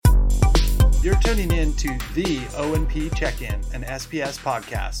You're tuning in to the O&P Check-In, an SPS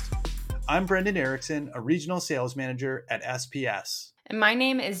podcast. I'm Brendan Erickson, a regional sales manager at SPS. And my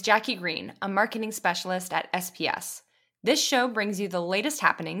name is Jackie Green, a marketing specialist at SPS. This show brings you the latest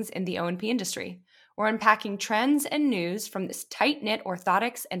happenings in the O&P industry. We're unpacking trends and news from this tight-knit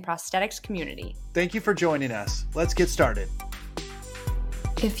orthotics and prosthetics community. Thank you for joining us. Let's get started.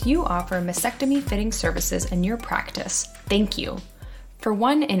 If you offer mastectomy fitting services in your practice, thank you. For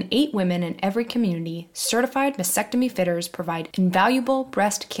 1 in 8 women in every community, certified mastectomy fitters provide invaluable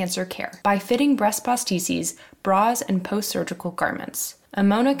breast cancer care by fitting breast prostheses, bras, and post-surgical garments.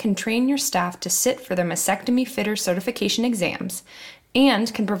 Amona can train your staff to sit for their mastectomy fitter certification exams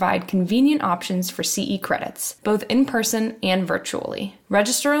and can provide convenient options for CE credits, both in person and virtually.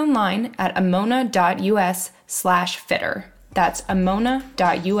 Register online at amona.us/fitter. That's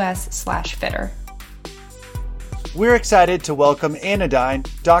amona.us/fitter. We're excited to welcome Anodyne,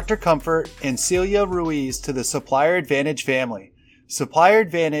 Dr. Comfort, and Celia Ruiz to the Supplier Advantage family. Supplier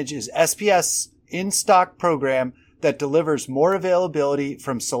Advantage is SPS in-stock program that delivers more availability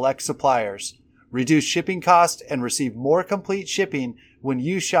from select suppliers, reduce shipping costs, and receive more complete shipping when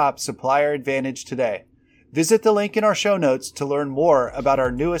you shop Supplier Advantage today. Visit the link in our show notes to learn more about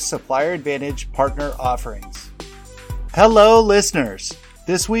our newest Supplier Advantage partner offerings. Hello, listeners.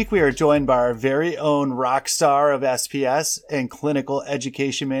 This week, we are joined by our very own rock star of SPS and clinical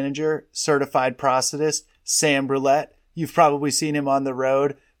education manager, certified prosthetist, Sam Brouillette. You've probably seen him on the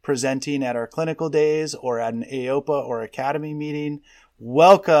road presenting at our clinical days or at an AOPA or Academy meeting.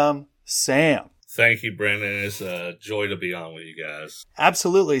 Welcome, Sam. Thank you, Brendan. It's a joy to be on with you guys.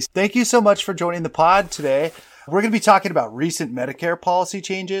 Absolutely. Thank you so much for joining the pod today. We're going to be talking about recent Medicare policy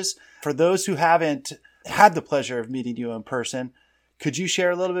changes. For those who haven't had the pleasure of meeting you in person, could you share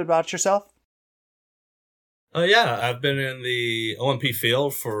a little bit about yourself? Yeah, I've been in the O&P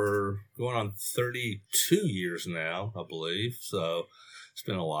field for going on 32 years now, I believe. So it's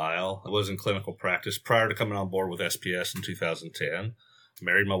been a while. I was in clinical practice prior to coming on board with SPS in 2010.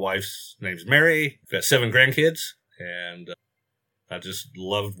 Married, my wife's name's Mary. Got 7 grandkids, and I just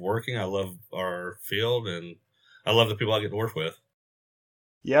love working. I love our field, and I love the people I get to work with.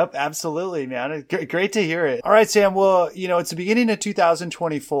 Yep, absolutely, man. Great to hear it. All right, Sam. Well, it's the beginning of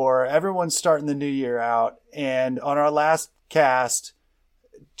 2024. Everyone's starting the new year out. And on our last cast,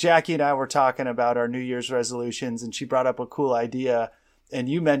 Jackie and I were talking about our New Year's resolutions, and she brought up a cool idea. And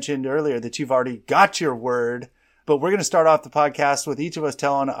you mentioned earlier that you've already got your word, but we're going to start off the podcast with each of us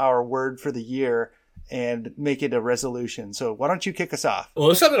telling our word for the year and make it a resolution. So why don't you kick us off? Well,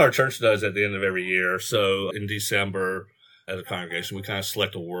 it's something our church does at the end of every year. So in December, as a congregation, we kind of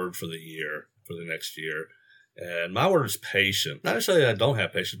select a word for the year, for the next year. And my word is patient. Not necessarily that I don't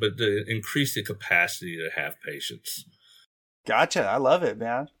have patience, but to increase the capacity to have patience. Gotcha. I love it,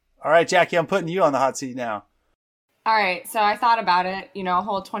 man. All right, Jackie, I'm putting you on the hot seat now. All right, so I thought about it, a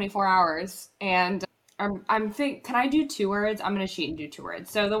whole 24 hours, and can I do 2 words? I'm going to cheat and do 2 words.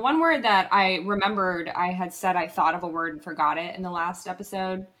 So the one word that I remembered, I had said I thought of a word and forgot it in the last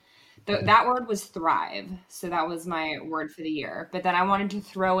episode. That word was thrive. So that was my word for the year. But then I wanted to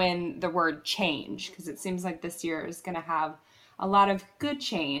throw in the word change because it seems like this year is going to have a lot of good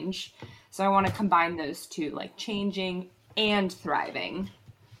change. So I want to combine those two, like changing and thriving.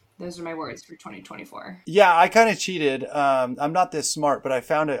 Those are my words for 2024. Yeah, I kind of cheated. I'm not this smart, but I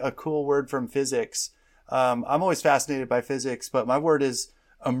found a cool word from physics. I'm always fascinated by physics, but my word is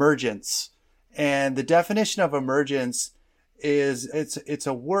emergence. And the definition of emergence is it's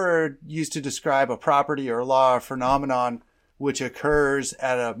a word used to describe a property or law or phenomenon which occurs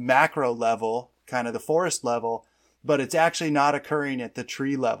at a macro level, kind of the forest level, but it's actually not occurring at the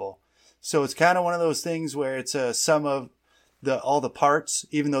tree level. So it's kind of one of those things where it's a sum of all the parts,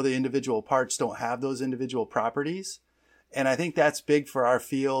 even though the individual parts don't have those individual properties. And I think that's big for our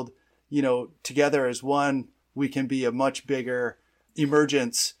field. Together as one, we can be a much bigger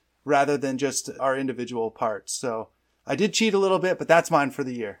emergence rather than just our individual parts. So I did cheat a little bit, but that's mine for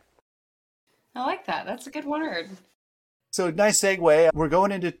the year. I like that. That's a good word. So nice segue. We're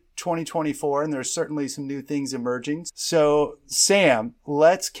going into 2024, and there's certainly some new things emerging. So Sam,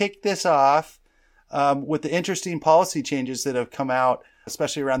 let's kick this off with the interesting policy changes that have come out,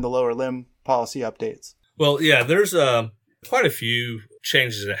 especially around the lower limb policy updates. Well, yeah, there's quite a few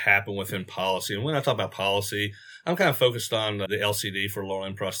changes that happen within policy. And when I talk about policy, I'm kind of focused on the LCD for lower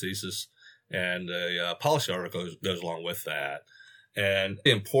limb prosthesis. And a policy article goes along with that. And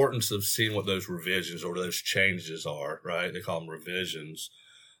the importance of seeing what those revisions or those changes are, right? They call them revisions.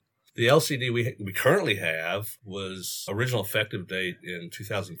 The LCD we currently have was original effective date in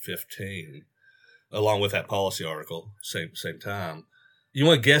 2015, along with that policy article, same time. You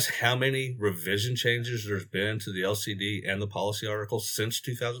want to guess how many revision changes there's been to the LCD and the policy article since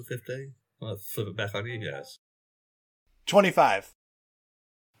 2015? I'll flip it back on you guys. 25.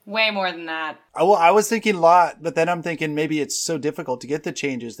 Way more than that. Well, I was thinking a lot, but then I'm thinking maybe it's so difficult to get the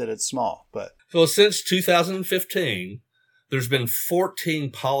changes that it's small. But so since 2015, there's been 14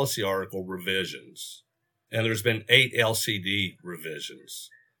 policy article revisions, and there's been 8 LCD revisions.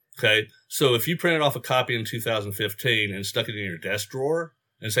 Okay, so if you printed off a copy in 2015 and stuck it in your desk drawer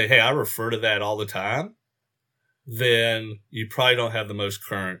and say, hey, I refer to that all the time, then you probably don't have the most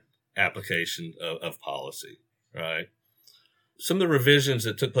current application of policy, right? Some of the revisions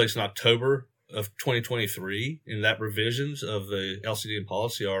that took place in October of 2023, in that revisions of the LCD and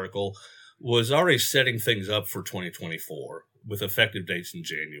policy article, was already setting things up for 2024 with effective dates in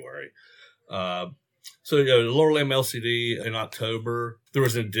January. So, the lower limb LCD in October, there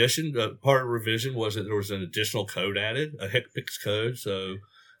was an addition. Part of the revision was that there was an additional code added, a HCPCS code. So,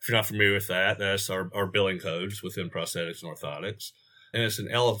 if you're not familiar with that, that's our billing codes within prosthetics and orthotics. And it's an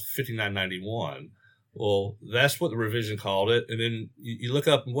L5991. Well, that's what the revision called it. And then you look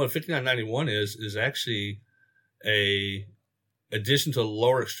up what 5991 is actually a addition to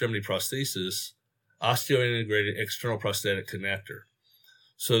lower extremity prosthesis, osteointegrated external prosthetic connector.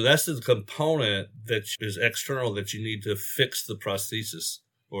 So that's the component that is external that you need to fix the prosthesis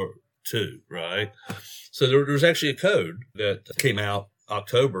or to, right? So there's actually a code that came out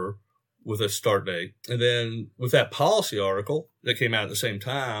October with a start date. And then with that policy article that came out at the same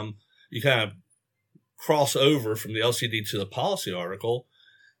time, you kind of cross over from the LCD to the policy article,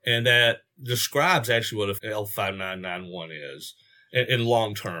 and that describes actually what an L5991 is in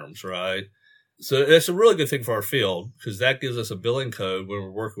long terms, right? So that's a really good thing for our field because that gives us a billing code when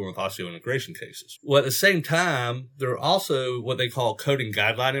we're working with osseointegration cases. Well, at the same time, there are also what they call coding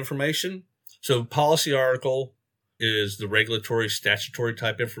guideline information. So policy article is the regulatory statutory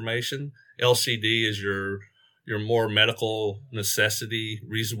type information. LCD is your more medical necessity,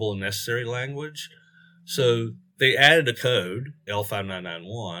 reasonable and necessary language. So they added a code,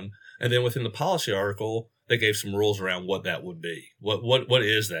 L5991, and then within the policy article, they gave some rules around what that would be. What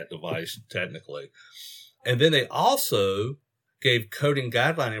is that device technically? And then they also gave coding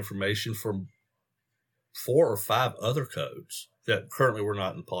guideline information for 4 or 5 other codes that currently were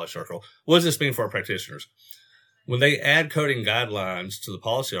not in the policy article. What does this mean for our practitioners? When they add coding guidelines to the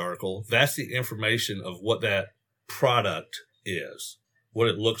policy article, that's the information of what that product is, what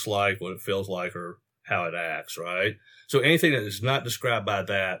it looks like, what it feels like, or how it acts, right? So anything that is not described by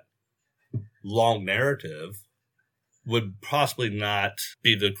that long narrative would possibly not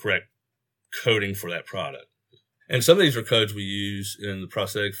be the correct coding for that product. And some of these are codes we use in the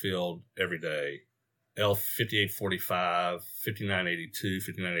prosthetic field every day. L5845, 5982,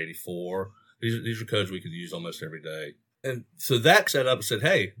 5984. These are codes we could use almost every day. And so that set up and said,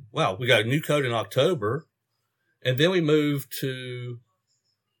 hey, wow, we got a new code in October. And then we moved to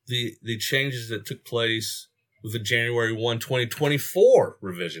the changes that took place with the January 1, 2024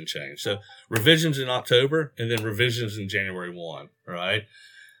 revision change. So revisions in October and then revisions in January 1, right?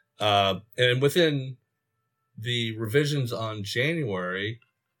 And within the revisions on January,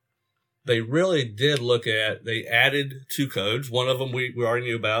 they really did they added 2 codes. One of them we already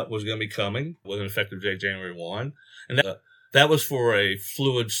knew about was going to be coming with an effective date January 1. And that was for a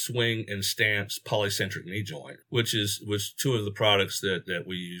fluid swing and stance polycentric knee joint, which was 2 of the products that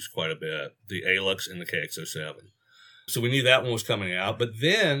we use quite a bit, the ALUX and the KX07. So we knew that one was coming out. But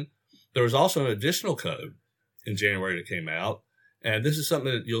then there was also an additional code in January that came out. And this is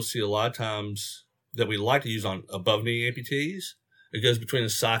something that you'll see a lot of times that we like to use on above knee amputees. It goes between the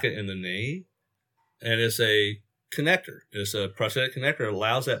socket and the knee. And it's a connector. It's a prosthetic connector that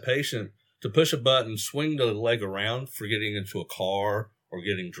allows that patient to push a button, swing the leg around for getting into a car or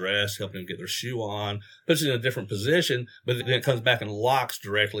getting dressed, helping them get their shoe on, puts it in a different position, but then it comes back and locks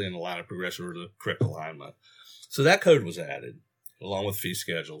directly in the line of progression or the correct alignment. So that code was added along with fee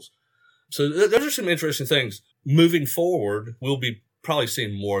schedules. So those are some interesting things. Moving forward, we'll be probably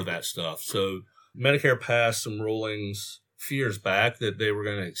seeing more of that stuff. So Medicare passed some rulings a few years back that they were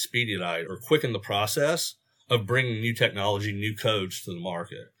going to expedite or quicken the process of bringing new technology, new codes to the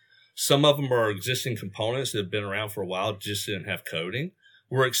market. Some of them are existing components that have been around for a while, just didn't have coding.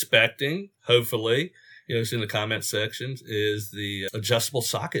 We're expecting, hopefully, it's in the comment sections, is the adjustable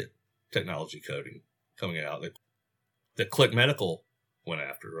socket technology coding coming out that Click Medical went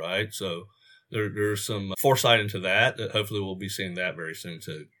after, right? So there's some foresight into that hopefully we'll be seeing that very soon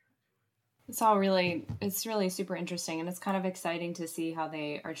too. It's really super interesting, and it's kind of exciting to see how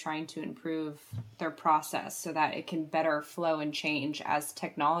they are trying to improve their process so that it can better flow and change as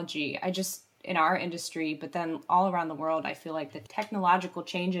technology. in our industry, but then all around the world, I feel like the technological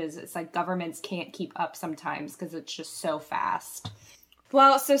changes, it's like governments can't keep up sometimes because it's just so fast.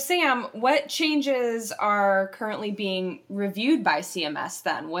 Well, so Sam, what changes are currently being reviewed by CMS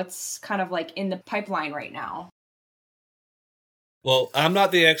then? What's kind of like in the pipeline right now? Well, I'm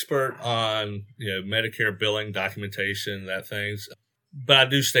not the expert on, Medicare billing documentation, that things, but I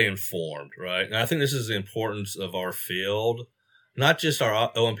do stay informed, right? And I think this is the importance of our field, not just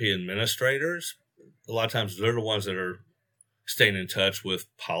our O&P administrators. A lot of times they're the ones that are staying in touch with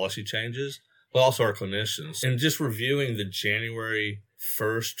policy changes, but also our clinicians. And just reviewing the January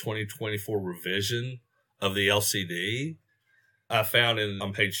 1st, 2024 revision of the LCD, I found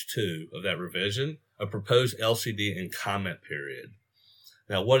on page 2 of that revision, a proposed LCD and comment period.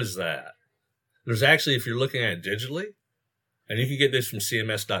 Now, what is that? There's actually, if you're looking at it digitally, and you can get this from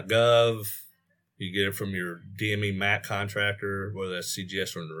cms.gov, you get it from your DME MAC contractor, whether that's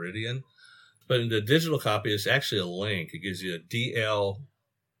CGS or Noridian. But in the digital copy, it's actually a link. It gives you a DL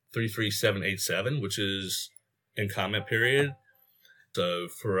 33787, which is in comment period. So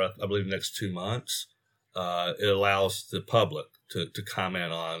for, I believe, the next 2 months, it allows the public to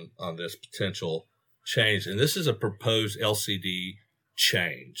comment on this potential change. And this is a proposed LCD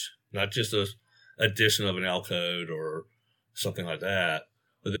change, not just an addition of an L code or something like that.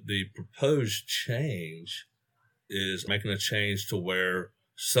 But the proposed change is making a change to where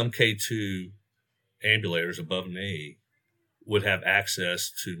some K2 ambulators above knee would have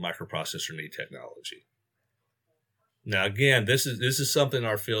access to microprocessor knee technology. Now, again, this is something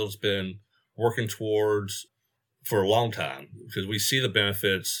our field's been working towards for a long time because we see the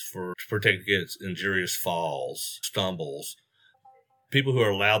benefits for protecting against injurious falls, stumbles. People who are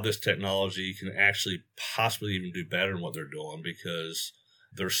allowed this technology can actually possibly even do better in what they're doing because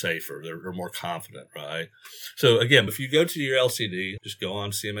they're safer, they're more confident, right? So again, if you go to your LCD, just go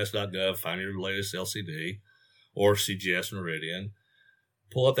on cms.gov, find your latest LCD or CGS Noridian,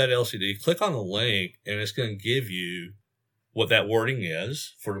 pull up that LCD, click on the link, and it's going to give you what that wording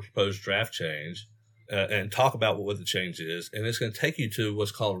is for the proposed draft change and talk about what the change is. And it's going to take you to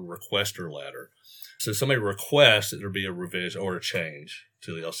what's called a requester letter. So somebody requests that there be a revision or a change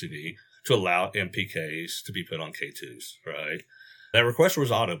to the LCD to allow MPKs to be put on K2s, right? That request was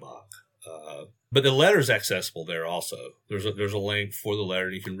Autobach. But the letter is accessible there also. There's a link for the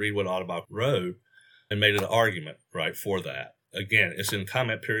letter. You can read what Autobach wrote and made an argument, right, for that. Again, it's in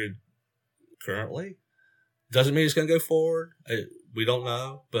comment period currently. Doesn't mean it's going to go forward. We don't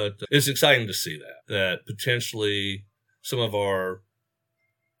know, but it's exciting to see that potentially some of our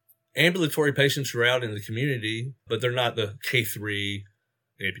ambulatory patients are out in the community, but they're not the K3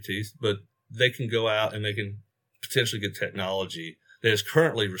 amputees, but they can go out and they can potentially get technology that is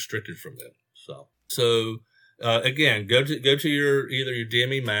currently restricted from them. So again, go to your either your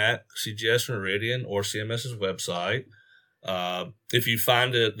DME MAC, CGS Noridian, or CMS's website. If you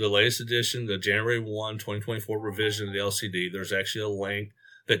find the latest edition, the January 1, 2024 revision of the LCD, there's actually a link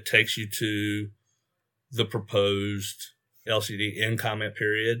that takes you to the proposed LCD in comment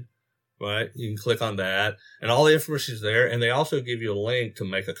period, right? You can click on that, and all the information is there, and they also give you a link to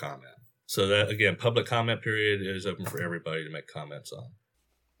make a comment. So that, again, public comment period is open for everybody to make comments on.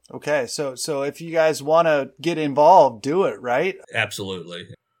 Okay, so if you guys want to get involved, do it, right? Absolutely.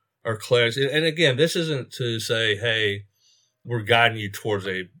 Our clerics, and again, this isn't to say, hey, we're guiding you towards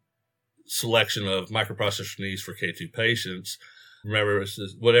a selection of microprocessor needs for K2 patients. Remember,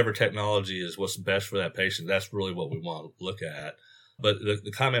 whatever technology is what's best for that patient, that's really what we want to look at. But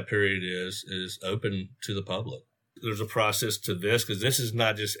the comment period is open to the public. There's a process to this because this is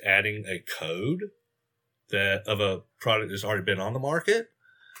not just adding a code of a product that's already been on the market.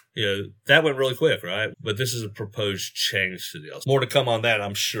 That went really quick, right? But this is a proposed change to the LCD. More to come on that,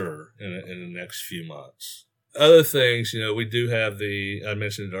 I'm sure, in the next few months. Other things, we do have I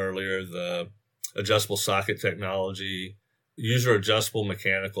mentioned earlier, the adjustable socket technology, user adjustable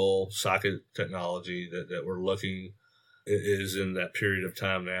mechanical socket technology that we're looking is in that period of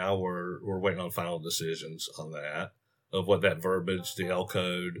time now where we're waiting on final decisions on that, of what that verbiage, the L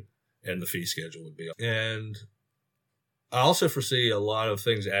code, and the fee schedule would be. And I also foresee a lot of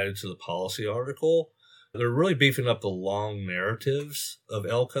things added to the policy article. They're really beefing up the long narratives of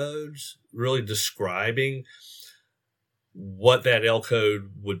L codes, really describing what that L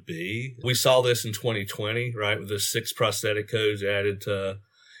code would be. We saw this in 2020, right, with the 6 prosthetic codes added to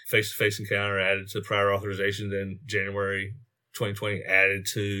face-to-face encounter, added to prior authorization. Then January 2020 added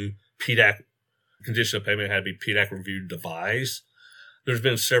to PDAC, condition of payment had to be PDAC reviewed device. There's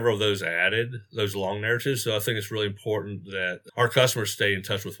been several of those added, those long narratives. So I think it's really important that our customers stay in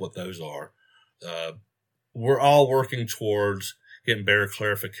touch with what those are. We're all working towards getting better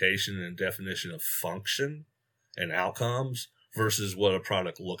clarification and definition of function and outcomes versus what a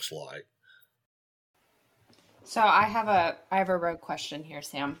product looks like. So I have a rogue question here,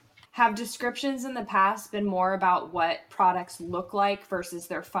 Sam. Have descriptions in the past been more about what products look like versus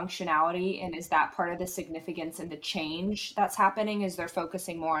their functionality? And is that part of the significance and the change that's happening? Is they're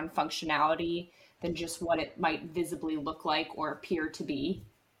focusing more on functionality than just what it might visibly look like or appear to be?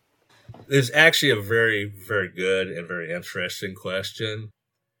 It's actually a very, very good and very interesting question.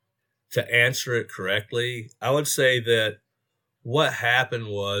 To answer it correctly, I would say that what happened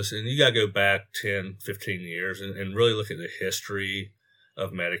was, and you got to go back 10, 15 years and really look at the history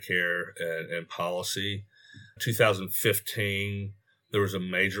of Medicare and policy. 2015, there was a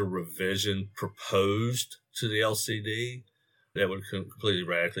major revision proposed to the LCD that would completely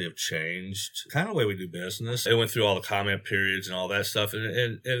radically have changed kind of the way we do business. It went through all the comment periods and all that stuff.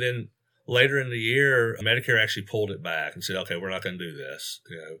 And then later in the year, Medicare actually pulled it back and said, okay, we're not going to do this.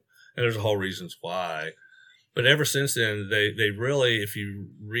 And there's a whole reasons why. But ever since then, they really, if you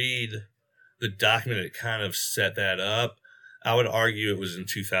read the document that kind of set that up, I would argue it was in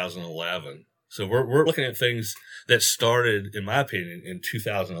 2011. So we're looking at things that started, in my opinion, in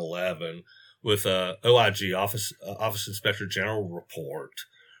 2011 with a OIG, Office Inspector General report.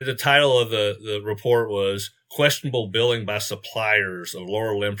 The title of the report was Questionable Billing by Suppliers of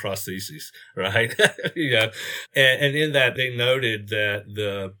Lower Limb Prostheses, right? And in that they noted that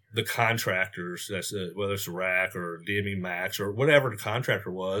the contractors, whether it's RAC or DME Max or whatever the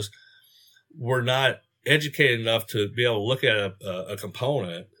contractor was, were not educated enough to be able to look at a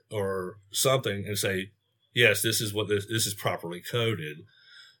component or something and say, yes, this is what this is properly coded.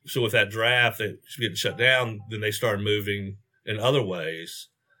 So with that draft that getting shut down, then they started moving in other ways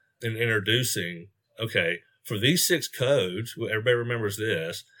and introducing, okay, for these 6 codes, everybody remembers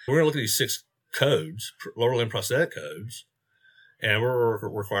this, we're going to look at these 6 codes, lower limb prosthetic codes, and we're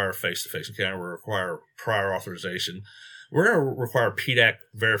going to require face-to-face encounter, we're going to require prior authorization, we're going to require PDAC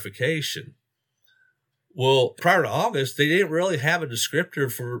verification. Well, prior to August, they didn't really have a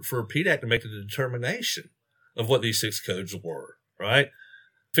descriptor for PDAC to make the determination of what these 6 codes were, right?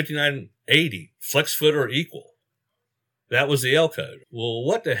 5980, flex foot or equal. That was the L code. Well,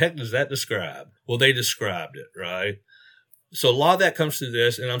 what the heck does that describe? Well, they described it, right? So a lot of that comes through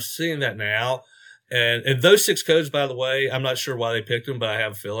this, and I'm seeing that now. And those 6 codes, by the way, I'm not sure why they picked them, but I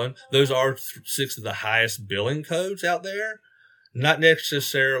have a feeling those are 6 of the highest billing codes out there, not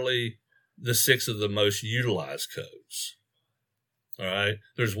necessarily the 6 of the most utilized codes. All right.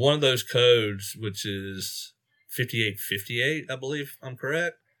 There's one of those codes, which is 5858, I believe I'm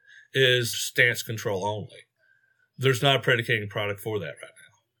correct, is stance control only. There's not a predicating product for that right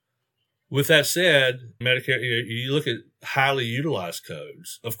now. With that said, Medicare, you look at highly utilized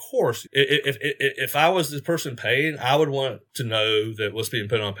codes. Of course, if I was the person paying, I would want to know that what's being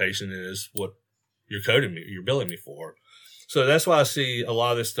put on a patient is what you're coding me, you're billing me for. So that's why I see a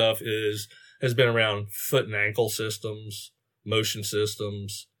lot of this stuff has been around foot and ankle systems, motion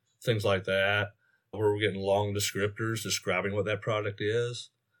systems, things like that, where we're getting long descriptors describing what that product is.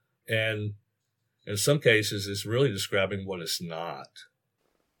 And in some cases, it's really describing what it's not.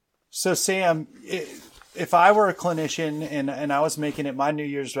 So, Sam, if I were a clinician and I was making it my New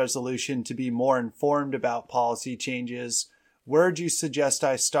Year's resolution to be more informed about policy changes, where would you suggest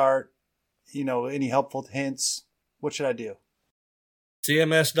I start? Any helpful hints? What should I do?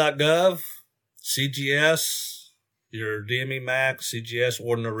 CMS.gov, CGS, your DME Max, CGS,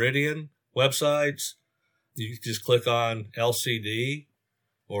 or Noridian websites. You can just click on LCD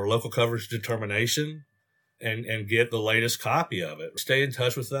or local coverage determination and get the latest copy of it. Stay in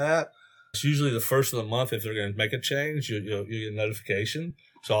touch with that. It's usually the first of the month. If they're going to make a change, you get a notification.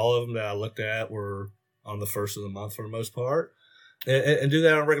 So all of them that I looked at were on the first of the month for the most part, and do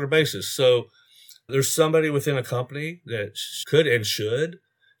that on a regular basis. So there's somebody within a company that could and should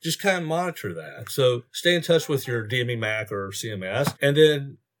just kind of monitor that. So stay in touch with your DME Mac or CMS. And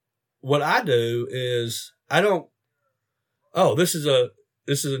then what I do is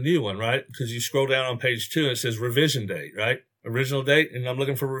this is a new one, right? Because you scroll down on page 2 and it says revision date, right? Original date. And I'm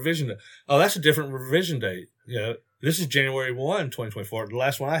looking for revision date. Oh, that's a different revision date. This is January 1, 2024. The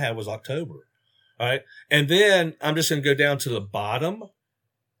last one I had was October. All right. And then I'm just going to go down to the bottom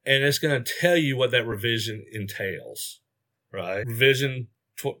and it's going to tell you what that revision entails, right? Revision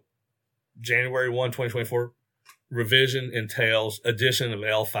January 1, 2024. Revision entails addition of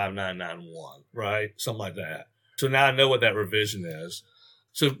L5991, right? Something like that. So now I know what that revision is.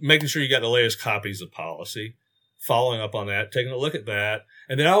 So making sure you got the latest copies of policy, following up on that, taking a look at that.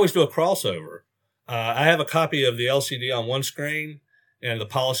 And then I always do a crossover. I have a copy of the LCD on one screen and the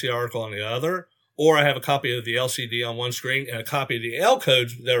policy article on the other, or I have a copy of the LCD on one screen and a copy of the L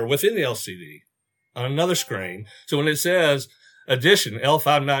codes that are within the LCD on another screen. So when it says addition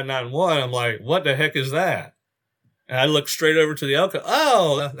L5991, I'm like, what the heck is that? And I look straight over to the L code.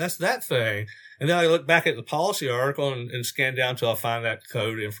 Oh, that's that thing. And then I look back at the policy article and scan down till I find that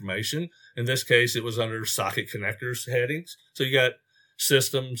code information. In this case, it was under socket connectors headings. So you got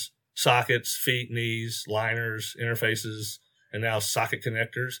systems, sockets, feet, knees, liners, interfaces, and now socket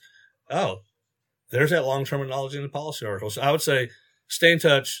connectors. Oh, there's that long terminology in the policy article. So I would say stay in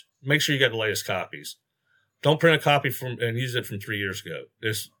touch. Make sure you got the latest copies. Don't print a copy and use it from 3 years ago.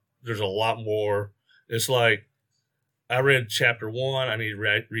 There's a lot more. It's like I read chapter 1. I need to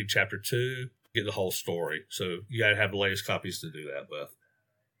read chapter 2, get the whole story. So you got to have the latest copies to do that with.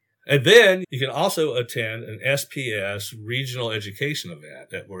 And then you can also attend an SPS regional education event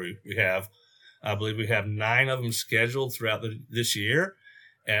that we have. I believe we have 9 of them scheduled throughout this year.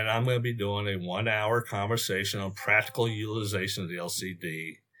 And I'm going to be doing a 1-hour conversation on practical utilization of the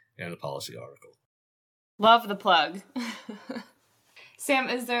LCD and the policy article. Love the plug. Sam,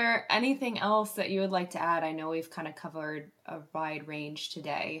 is there anything else that you would like to add? I know we've kind of covered a wide range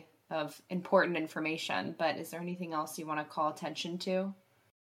today of important information, but is there anything else you want to call attention to?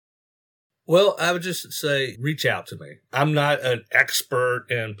 Well, I would just say, reach out to me. I'm not an expert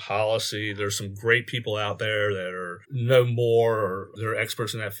in policy. There's some great people out there that know more or they're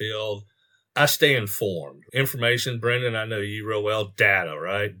experts in that field. I stay informed. Information, Brendan, I know you real well. Data,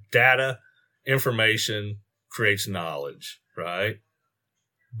 right? Data, information creates knowledge, right?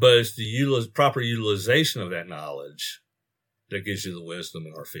 But it's the proper utilization of that knowledge that gives you the wisdom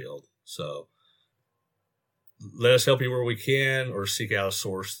in our field. So let us help you where we can, or seek out a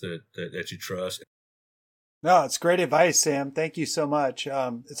source that you trust. No, it's great advice, Sam. Thank you so much.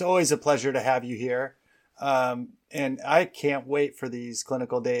 It's always a pleasure to have you here. And I can't wait for these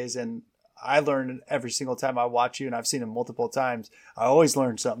clinical days. And I learn every single time I watch you, and I've seen them multiple times. I always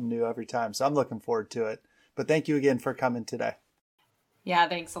learn something new every time. So I'm looking forward to it. But thank you again for coming today. Yeah,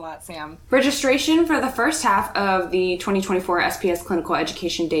 thanks a lot, Sam. Registration for the first half of the 2024 SPS Clinical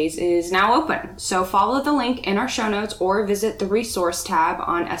Education Days is now open. So follow the link in our show notes or visit the resource tab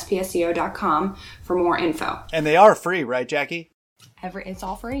on spsco.com for more info. And they are free, right, Jackie? It's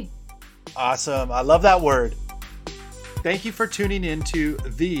all free. Awesome. I love that word. Thank you for tuning in to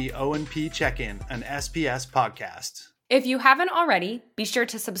the O&P Check-In, an SPS podcast. If you haven't already, be sure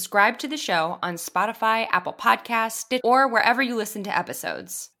to subscribe to the show on Spotify, Apple Podcasts, or wherever you listen to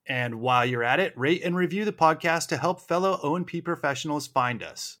episodes. And while you're at it, rate and review the podcast to help fellow O&P professionals find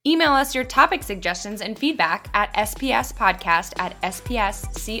us. Email us your topic suggestions and feedback at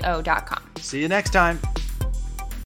spspodcast@spsco.com. See you next time.